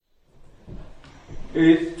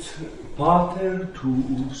Et pater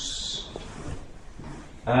tuus,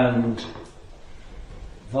 and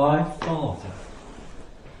thy Father.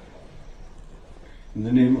 In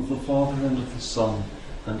the name of the Father, and of the Son,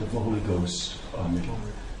 and of the Holy Ghost. Amen.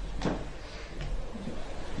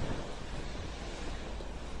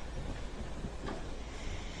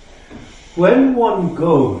 When one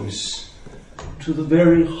goes to the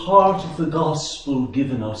very heart of the gospel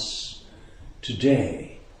given us today,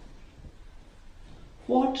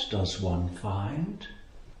 what does one find?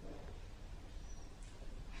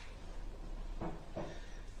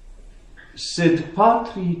 Sed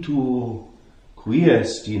patri tuo, qui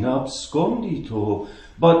est in abscondito,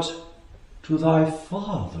 but to thy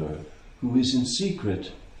Father who is in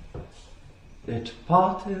secret. Et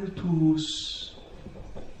pater tuus,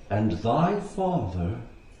 and thy Father,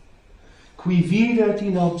 qui videt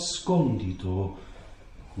in abscondito,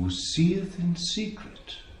 who seeth in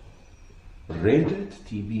secret, redet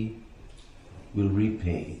tibi, will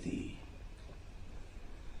repay thee.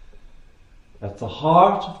 At the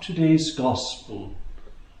heart of today's gospel,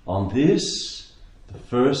 on this, the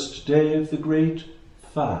first day of the great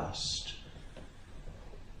fast,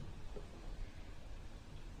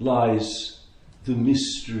 lies the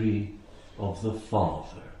mystery of the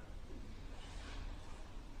Father.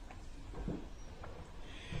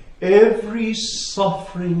 Every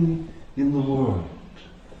suffering in the world,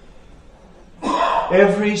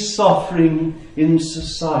 every suffering in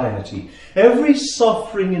society, every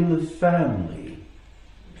suffering in the family,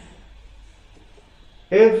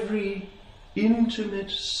 every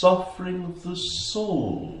intimate suffering of the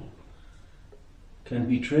soul can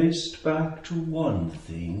be traced back to one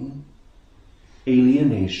thing: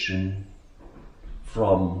 alienation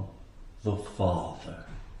from the Father.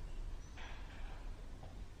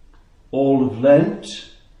 All of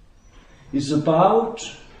Lent is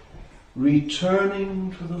about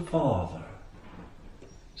returning to the Father.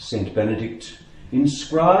 Saint Benedict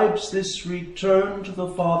inscribes this return to the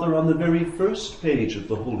Father on the very first page of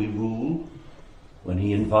the Holy Rule, when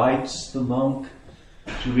he invites the monk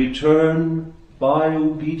to return by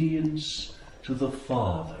obedience to the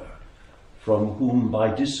Father, from whom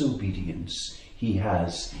by disobedience he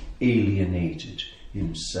has alienated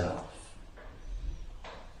himself.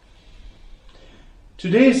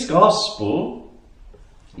 Today's gospel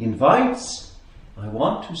invites, I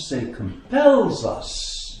want to say compels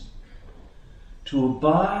us to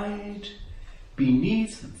abide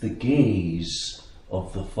beneath the gaze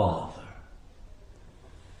of the Father.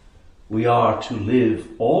 We are to live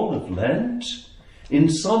all of Lent in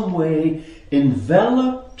some way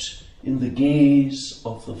enveloped in the gaze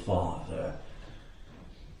of the Father,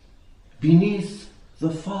 beneath the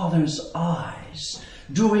Father's eyes,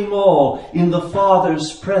 doing all in the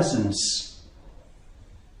Father's presence,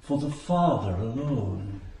 for the Father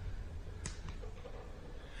alone.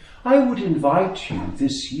 I would invite you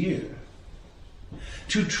this year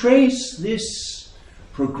to trace this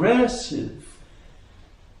progressive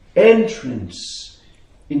entrance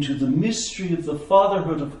into the mystery of the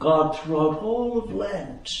fatherhood of God throughout all of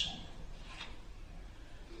Lent.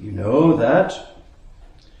 You know that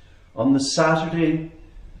on the Saturday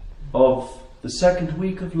of the second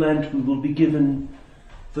week of Lent, we will be given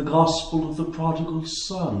the gospel of the prodigal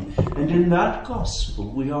son. And in that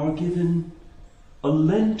gospel, we are given a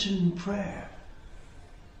Lenten prayer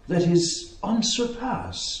that is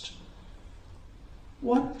unsurpassed.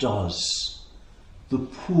 What does the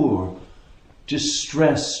poor,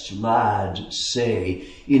 distressed lad say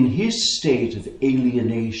in his state of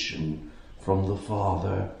alienation from the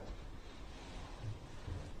Father?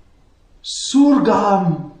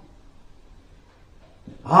 Surgam,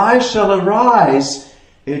 I shall arise,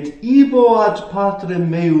 et ibo ad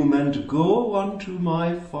patrem meum, and go unto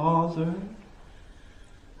my Father,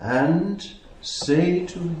 and say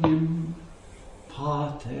to him,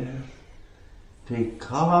 Pater,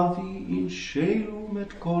 peccavi in caelum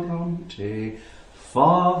et coram te.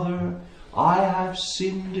 Father, I have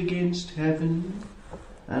sinned against heaven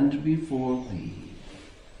and before thee.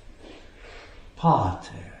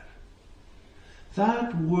 Pater,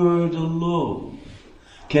 that word alone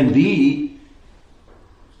can be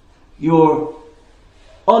your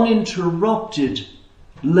uninterrupted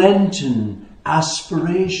Lenten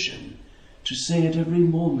aspiration to say at every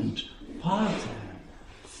moment, Pater,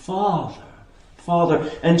 Father, Father,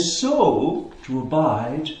 and so to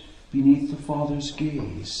abide beneath the Father's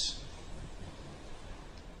gaze.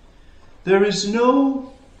 There is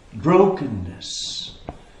no brokenness,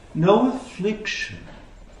 no affliction,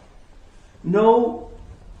 no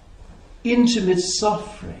intimate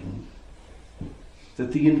suffering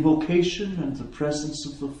that the invocation and the presence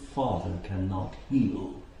of the Father cannot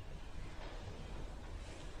heal.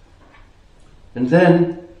 And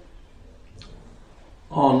then,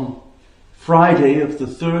 on Friday of the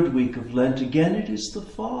third week of Lent, again it is the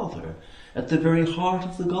Father at the very heart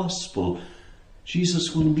of the Gospel.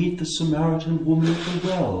 Jesus will meet the Samaritan woman at the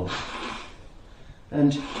well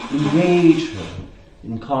and engage her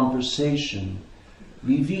in conversation,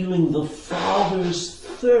 revealing the Father's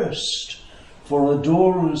thirst for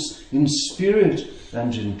adorers in spirit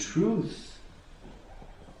and in truth.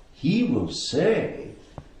 He will say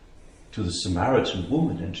to the Samaritan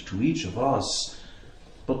woman and to each of us,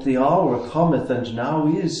 "But the hour cometh, and now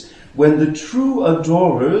is, when the true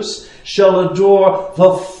adorers shall adore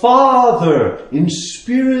the Father in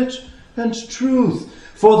spirit and truth.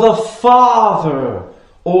 For the Father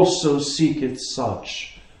also seeketh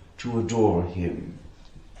such to adore him."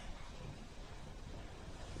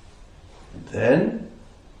 And then,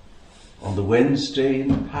 on the Wednesday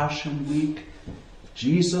in Passion Week,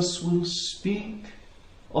 Jesus will speak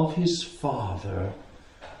of his Father,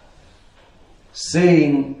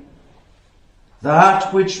 saying,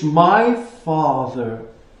 "That which my Father,"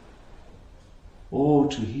 oh,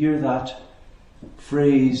 to hear that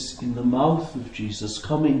phrase in the mouth of Jesus,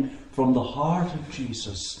 coming from the heart of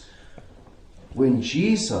Jesus. When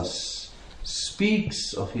Jesus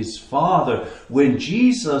speaks of his Father, when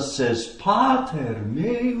Jesus says, "Pater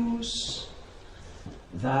meus,"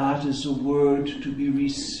 that is a word to be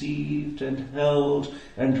received and held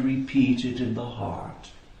and repeated in the heart.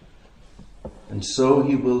 And so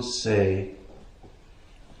he will say,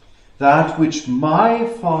 "That which my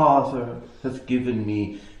Father hath given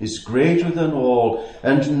me is greater than all,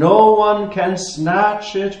 and no one can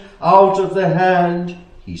snatch it out of the hand,"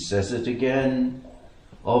 he says it again,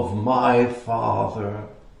 "of my Father.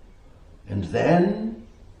 And then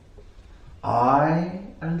I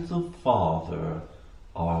and the Father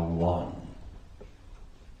are one."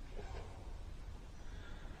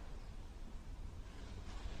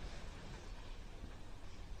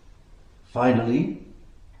 Finally,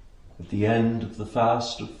 at the end of the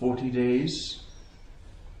fast of 40 days,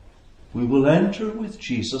 we will enter with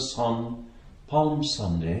Jesus on Palm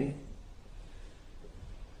Sunday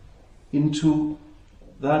into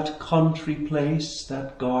that country place,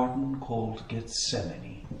 that garden called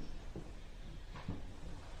Gethsemane.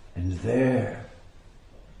 And there,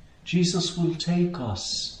 Jesus will take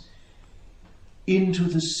us into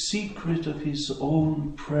the secret of his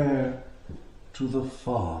own prayer to the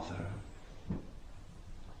Father.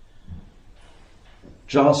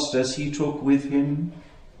 Just as he took with him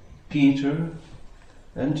Peter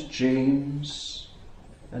and James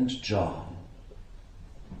and John.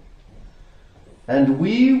 And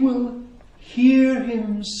we will hear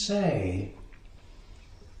him say,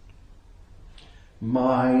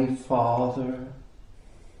 "My Father,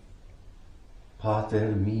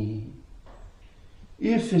 Pater mi,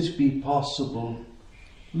 if it be possible,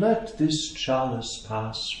 let this chalice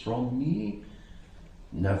pass from me.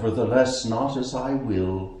 Nevertheless, not as I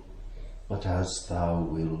will, but as thou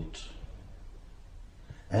wilt."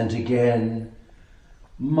 And again,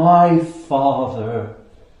 "My Father,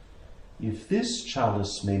 if this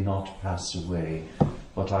chalice may not pass away,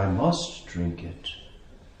 but I must drink it,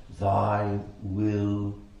 thy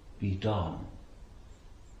will be done."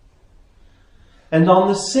 And on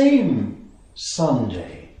the same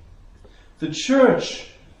Sunday, the Church,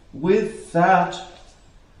 with that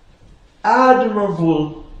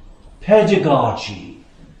admirable pedagogy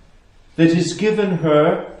that is given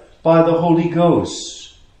her by the Holy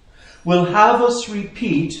Ghost, will have us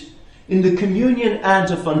repeat in the communion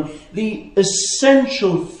antiphon the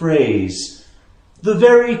essential phrase, the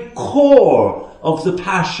very core of the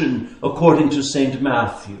Passion according to St.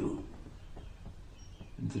 Matthew.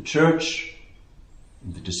 And the Church,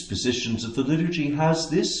 in the dispositions of the liturgy, has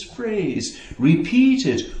this phrase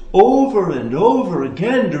repeated over and over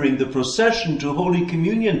again during the procession to Holy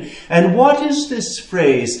Communion. And what is this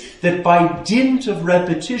phrase that by dint of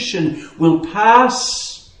repetition will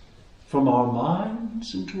pass from our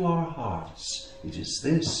minds into our hearts? It is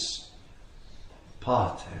this: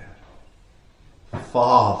 Pater,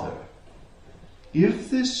 Father, if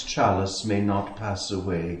this chalice may not pass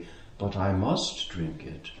away, but I must drink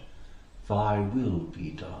it, thy will be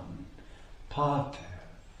done. Pater,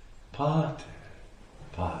 Pater,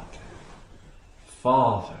 Pater.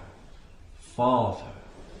 Father, Father,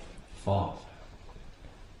 Father.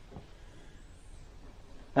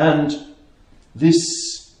 And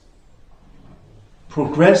this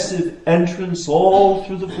progressive entrance all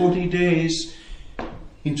through the 40 days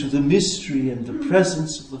into the mystery and the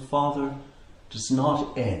presence of the Father does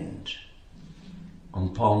not end.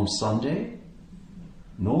 on Palm Sunday,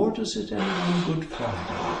 nor does it end on Good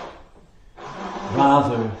Friday.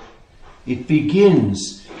 Rather, it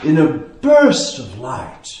begins in a burst of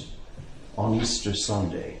light on Easter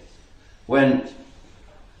Sunday, when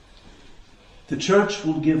the Church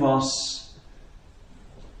will give us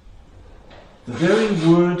the very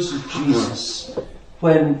words of Jesus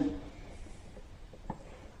when,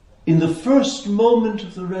 in the first moment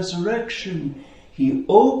of the resurrection, he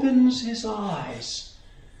opens his eyes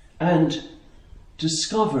and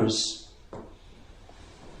discovers,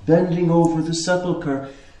 bending over the sepulchre,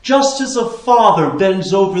 just as a father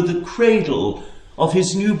bends over the cradle of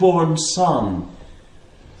his newborn son,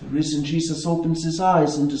 the risen Jesus opens his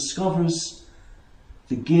eyes and discovers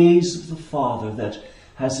the gaze of the Father that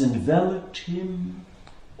has enveloped him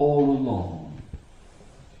all along.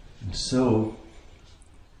 And so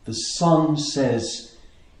the Son says,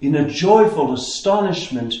 in a joyful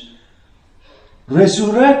astonishment,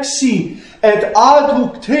 Resurrexi et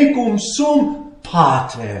adhuc tecum sum,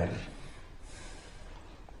 Pater.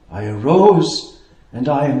 I arose and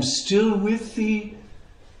I am still with thee.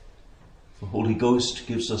 The Holy Ghost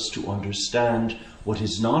gives us to understand what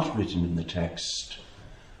is not written in the text.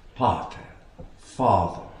 Pater,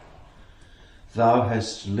 Father, thou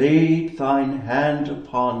hast laid thine hand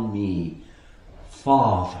upon me.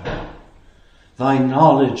 Father, thy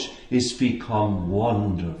knowledge is become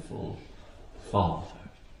wonderful. Father.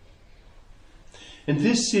 And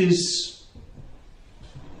this is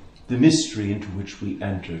the mystery into which we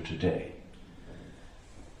enter today.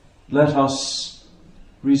 Let us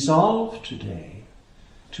resolve today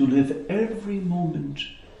to live every moment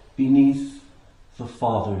beneath the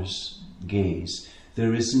Father's gaze.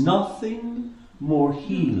 There is nothing more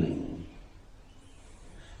healing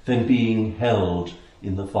than being held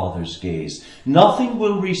in the Father's gaze. Nothing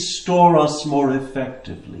will restore us more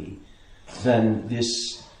effectively than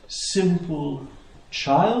this simple,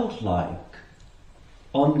 childlike,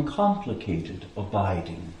 uncomplicated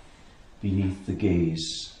abiding beneath the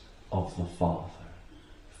gaze of the Father.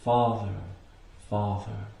 Father,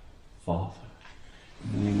 Father, Father.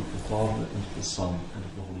 In the name of the Father, and of the Son, and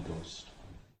of the Holy Ghost.